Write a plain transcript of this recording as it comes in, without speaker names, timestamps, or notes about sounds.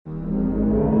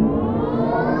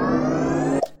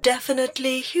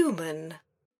definitely human.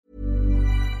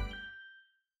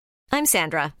 I'm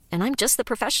Sandra, and I'm just the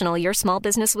professional your small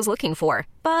business was looking for.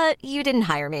 But you didn't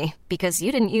hire me because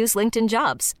you didn't use LinkedIn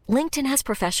Jobs. LinkedIn has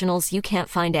professionals you can't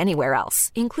find anywhere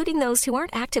else, including those who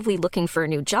aren't actively looking for a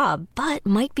new job, but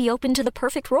might be open to the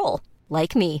perfect role,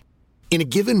 like me. In a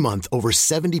given month, over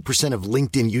 70% of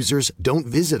LinkedIn users don't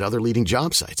visit other leading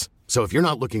job sites. So if you're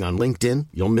not looking on LinkedIn,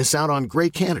 you'll miss out on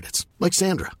great candidates like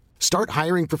Sandra. Start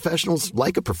hiring professionals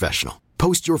like a professional.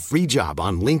 Post your free job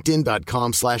on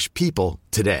linkedin.com/people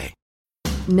today.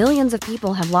 Millions of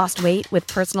people have lost weight with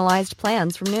personalized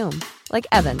plans from Noom. Like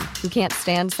Evan, who can't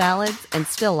stand salads and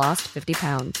still lost 50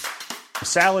 pounds.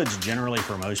 Salads generally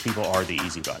for most people are the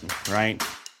easy button, right?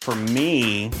 For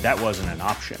me, that wasn't an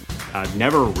option. I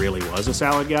never really was a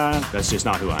salad guy. That's just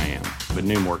not who I am. But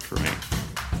Noom worked for me.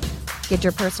 Get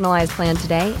your personalized plan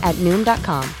today at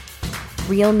Noom.com.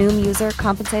 Real Noom user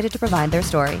compensated to provide their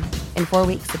story. In 4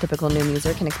 weeks, the typical Noom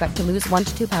user can expect to lose 1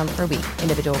 to 2 pounds per week.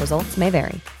 Individual results may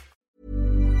vary.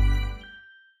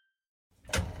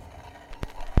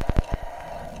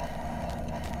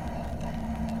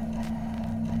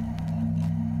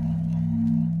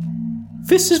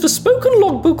 This is the spoken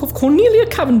logbook of Cornelia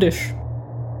Cavendish.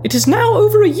 It is now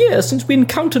over a year since we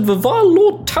encountered the vile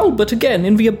Lord Talbot again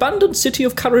in the abandoned city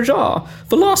of Karajar,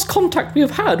 the last contact we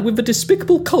have had with the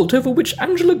despicable cult over which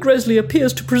Angela Gresley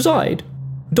appears to preside.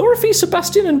 Dorothy,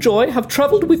 Sebastian and Joy have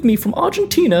travelled with me from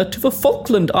Argentina to the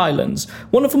Falkland Islands,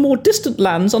 one of the more distant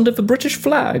lands under the British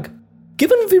flag.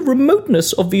 Given the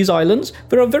remoteness of these islands,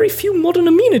 there are very few modern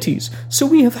amenities, so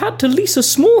we have had to lease a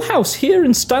small house here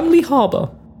in Stanley Harbour.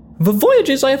 The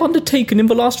voyages I have undertaken in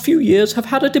the last few years have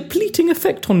had a depleting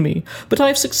effect on me, but I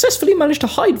have successfully managed to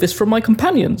hide this from my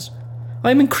companions.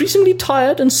 I am increasingly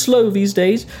tired and slow these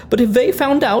days, but if they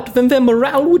found out, then their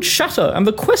morale would shatter and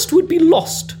the quest would be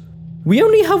lost. We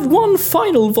only have one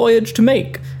final voyage to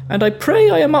make, and I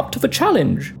pray I am up to the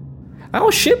challenge.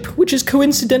 Our ship, which is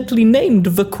coincidentally named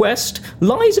The Quest,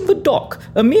 lies in the dock,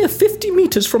 a mere 50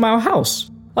 meters from our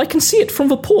house. I can see it from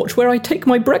the porch where I take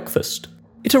my breakfast.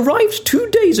 It arrived 2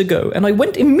 days ago, and I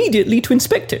went immediately to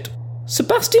inspect it.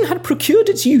 Sebastian had procured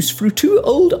its use through 2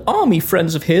 old army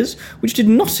friends of his, which did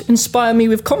not inspire me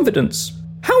with confidence.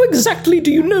 How exactly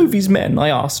do you know these men? I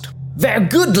asked. They're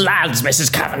good lads,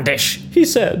 Mrs. Cavendish, he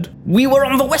said. We were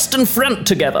on the Western Front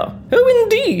together. Oh,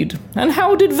 indeed. And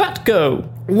how did that go?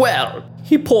 Well,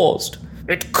 he paused.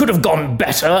 It could have gone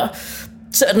better.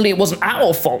 Certainly it wasn't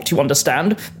our fault, you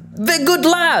understand. They're good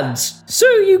lads. So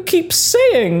you keep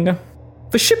saying.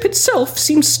 The ship itself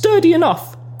seemed sturdy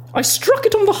enough. I struck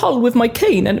it on the hull with my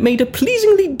cane and it made a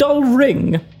pleasingly dull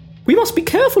ring. We must be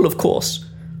careful, of course.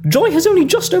 Joy has only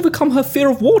just overcome her fear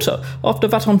of water after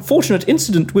that unfortunate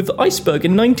incident with the iceberg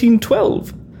in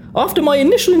 1912. After my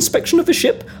initial inspection of the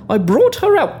ship, I brought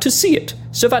her out to see it,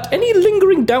 so that any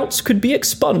lingering doubts could be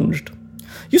expunged.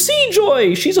 You see,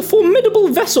 Joy, she's a formidable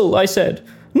vessel, I said.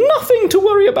 Nothing to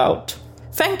worry about.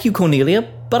 Thank you, Cornelia,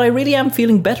 but I really am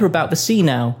feeling better about the sea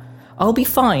now. I'll be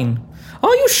fine.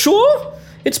 Are you sure?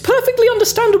 It's perfectly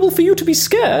understandable for you to be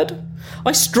scared.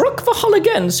 I struck the hull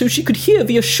again so she could hear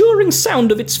the assuring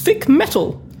sound of its thick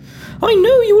metal. I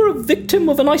know you were a victim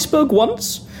of an iceberg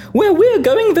once. Where we're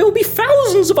going, there will be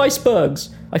thousands of icebergs.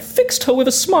 I fixed her with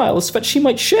a smile so that she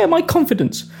might share my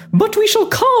confidence. But we shall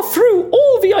carve through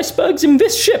all the icebergs in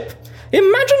this ship.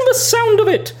 Imagine the sound of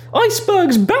it.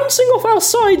 Icebergs bouncing off our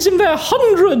sides in their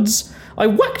hundreds. I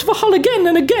whacked the hull again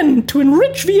and again to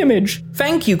enrich the image.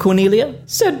 Thank you, Cornelia,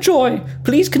 said Joy.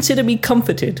 Please consider me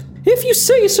comforted. If you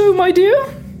say so, my dear.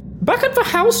 Back at the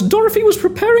house, Dorothy was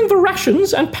preparing the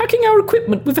rations and packing our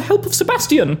equipment with the help of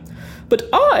Sebastian. But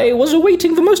I was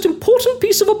awaiting the most important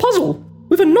piece of the puzzle.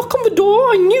 With a knock on the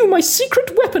door, I knew my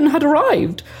secret weapon had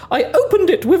arrived. I opened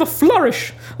it with a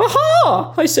flourish.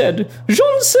 Aha! I said.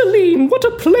 Jean-Céline, what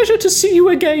a pleasure to see you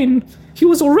again. He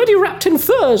was already wrapped in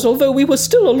furs, although we were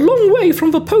still a long way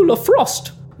from the polar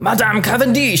frost. Madame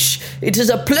Cavendish, it is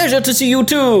a pleasure to see you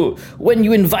too. When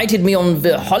you invited me on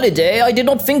the holiday, I did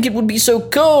not think it would be so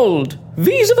cold.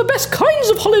 These are the best kinds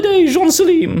of holidays,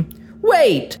 Jean-Céline.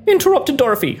 Wait, interrupted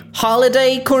Dorothy.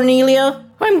 Holiday, Cornelia?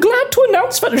 I'm glad to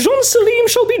announce that Jean-Céline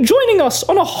shall be joining us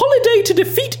on a holiday to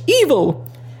defeat evil.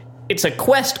 It's a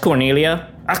quest, Cornelia.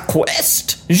 A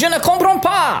quest? Je ne comprends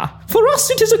pas. For us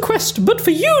it is a quest, but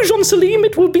for you, Jean-Céline,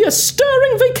 it will be a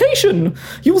stirring vacation.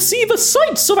 You will see the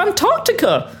sights of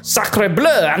Antarctica. Sacre bleu,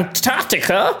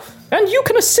 Antarctica? and you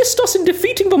can assist us in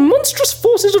defeating the monstrous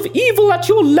forces of evil at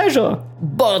your leisure.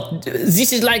 But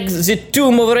this is like the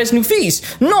tomb of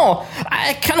Resnufis. No,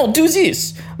 I cannot do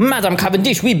this. Madame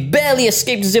Cavendish, we barely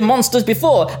escaped the monsters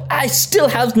before. I still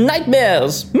have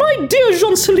nightmares. My dear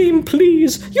Jean-Selim,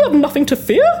 please, you have nothing to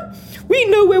fear. We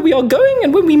know where we are going,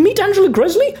 and when we meet Angela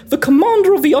Gresley, the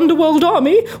commander of the underworld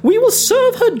army, we will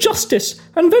serve her justice,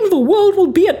 and then the world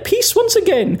will be at peace once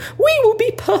again. We will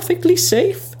be perfectly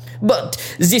safe. But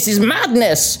this is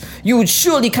madness. You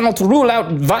surely cannot rule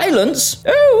out violence.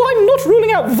 Oh, I'm not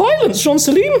ruling out violence,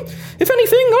 Jean-Selim. If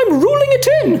anything, I'm ruling it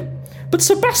in. But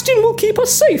Sebastian will keep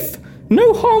us safe.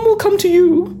 No harm will come to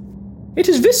you. It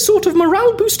is this sort of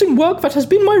morale-boosting work that has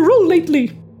been my role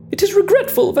lately. It is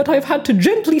regretful that I have had to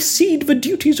gently cede the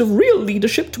duties of real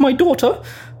leadership to my daughter,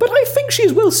 but I think she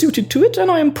is well suited to it, and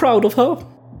I am proud of her.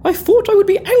 I thought I would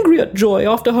be angry at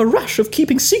Joy after her rash of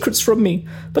keeping secrets from me,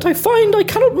 but I find I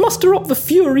cannot muster up the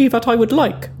fury that I would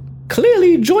like.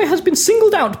 Clearly, Joy has been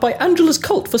singled out by Angela's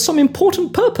cult for some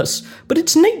important purpose, but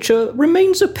its nature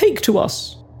remains opaque to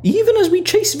us. Even as we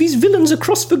chase these villains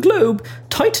across the globe,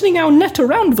 tightening our net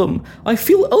around them, I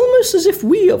feel almost as if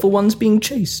we are the ones being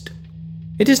chased.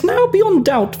 It is now beyond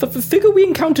doubt that the figure we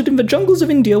encountered in the jungles of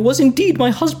India was indeed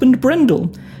my husband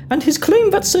Brendel, and his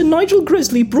claim that Sir Nigel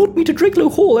Gresley brought me to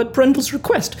Drakelow Hall at Brendel's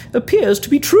request appears to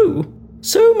be true.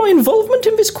 So my involvement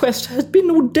in this quest has been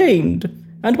ordained,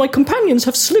 and my companions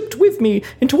have slipped with me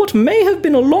into what may have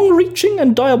been a long-reaching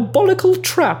and diabolical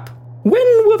trap.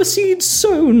 When were the seeds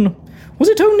sown? Was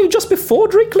it only just before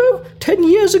Drakelow, 10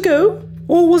 years ago?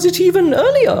 Or was it even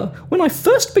earlier, when I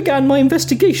first began my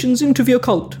investigations into the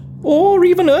occult? Or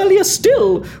even earlier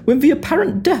still, with the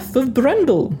apparent death of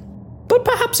Brendel? But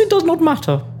perhaps it does not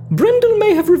matter. Brendel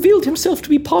may have revealed himself to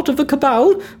be part of the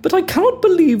cabal, but I cannot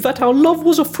believe that our love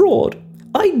was a fraud.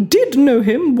 I did know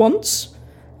him once,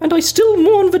 and I still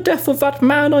mourn the death of that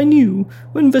man I knew,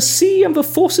 when the sea and the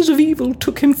forces of evil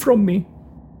took him from me.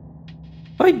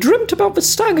 I dreamt about the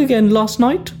stag again last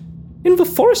night. In the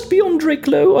forest beyond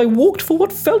Drakelow, I walked for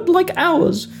what felt like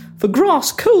hours, the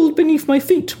grass cold beneath my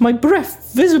feet, my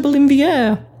breath visible in the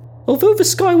air. Although the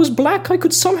sky was black, I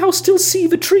could somehow still see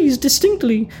the trees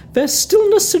distinctly, their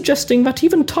stillness suggesting that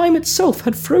even time itself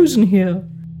had frozen here.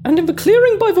 And in the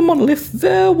clearing by the monolith,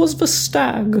 there was the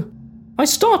stag. I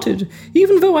started,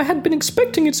 even though I had been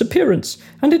expecting its appearance,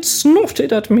 and it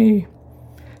snorted at me.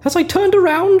 As I turned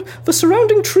around, the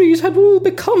surrounding trees had all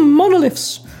become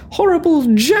monoliths, horrible,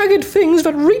 jagged things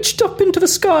that reached up into the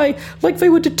sky like they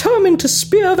were determined to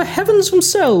spear the heavens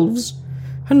themselves.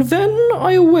 And then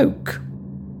I awoke.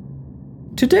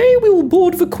 Today we will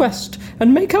board the Quest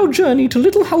and make our journey to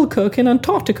Little Halkirk in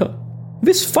Antarctica.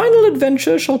 This final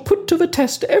adventure shall put to the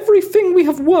test everything we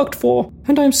have worked for,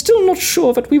 and I am still not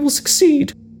sure that we will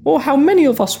succeed, or how many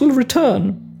of us will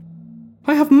return.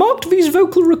 I have marked these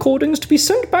vocal recordings to be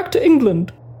sent back to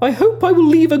England. I hope I will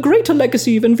leave a greater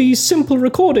legacy than these simple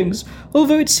recordings,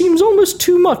 although it seems almost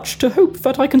too much to hope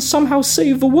that I can somehow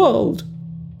save the world.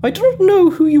 I do not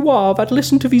know who you are that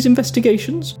listen to these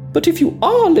investigations, but if you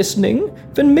are listening,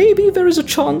 then maybe there is a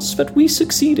chance that we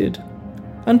succeeded.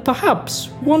 And perhaps,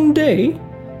 one day,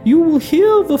 you will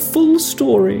hear the full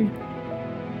story.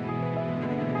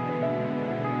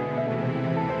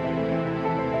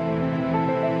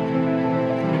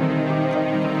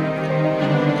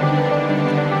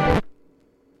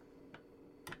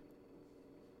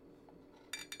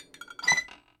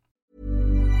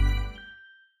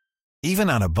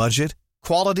 Even on a budget,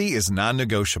 quality is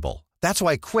non-negotiable. That's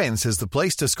why Quince is the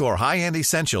place to score high-end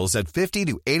essentials at 50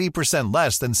 to 80%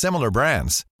 less than similar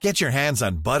brands. Get your hands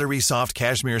on buttery soft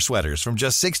cashmere sweaters from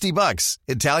just $60,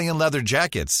 Italian leather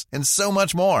jackets, and so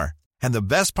much more. And the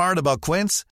best part about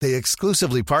Quince, they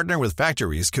exclusively partner with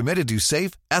factories committed to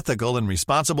safe, ethical, and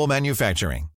responsible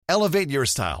manufacturing. Elevate your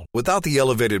style without the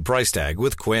elevated price tag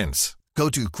with Quince. Go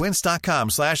to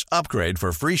quince.com/upgrade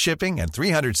for free shipping and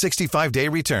 365-day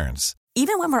returns.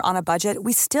 Even when we're on a budget,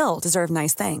 we still deserve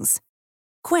nice things.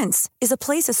 Quince is a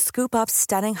place to scoop up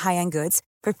stunning high-end goods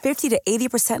for 50 to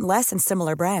 80% less than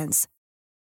similar brands.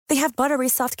 They have buttery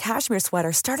soft cashmere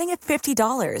sweaters starting at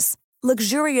 $50,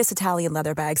 luxurious Italian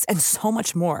leather bags, and so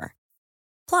much more.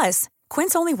 Plus,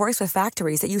 Quince only works with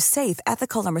factories that use safe,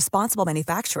 ethical, and responsible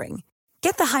manufacturing.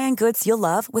 Get the high-end goods you'll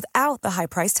love without the high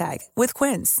price tag with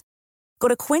Quince. Go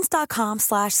to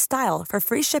quince.com/style for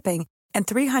free shipping and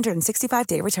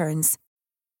 365-day returns.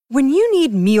 When you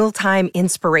need mealtime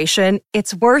inspiration,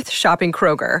 it's worth shopping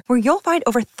Kroger, where you'll find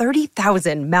over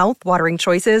 30,000 mouth-watering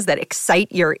choices that excite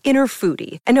your inner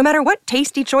foodie. And no matter what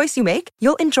tasty choice you make,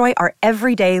 you'll enjoy our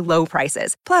everyday low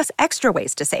prices, plus extra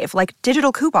ways to save, like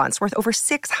digital coupons worth over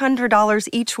 $600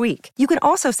 each week. You can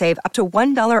also save up to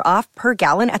 $1 off per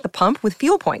gallon at the pump with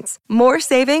fuel points. More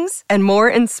savings and more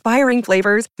inspiring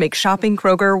flavors make shopping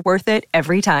Kroger worth it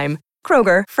every time.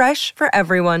 Kroger, fresh for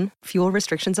everyone. Fuel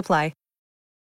restrictions apply.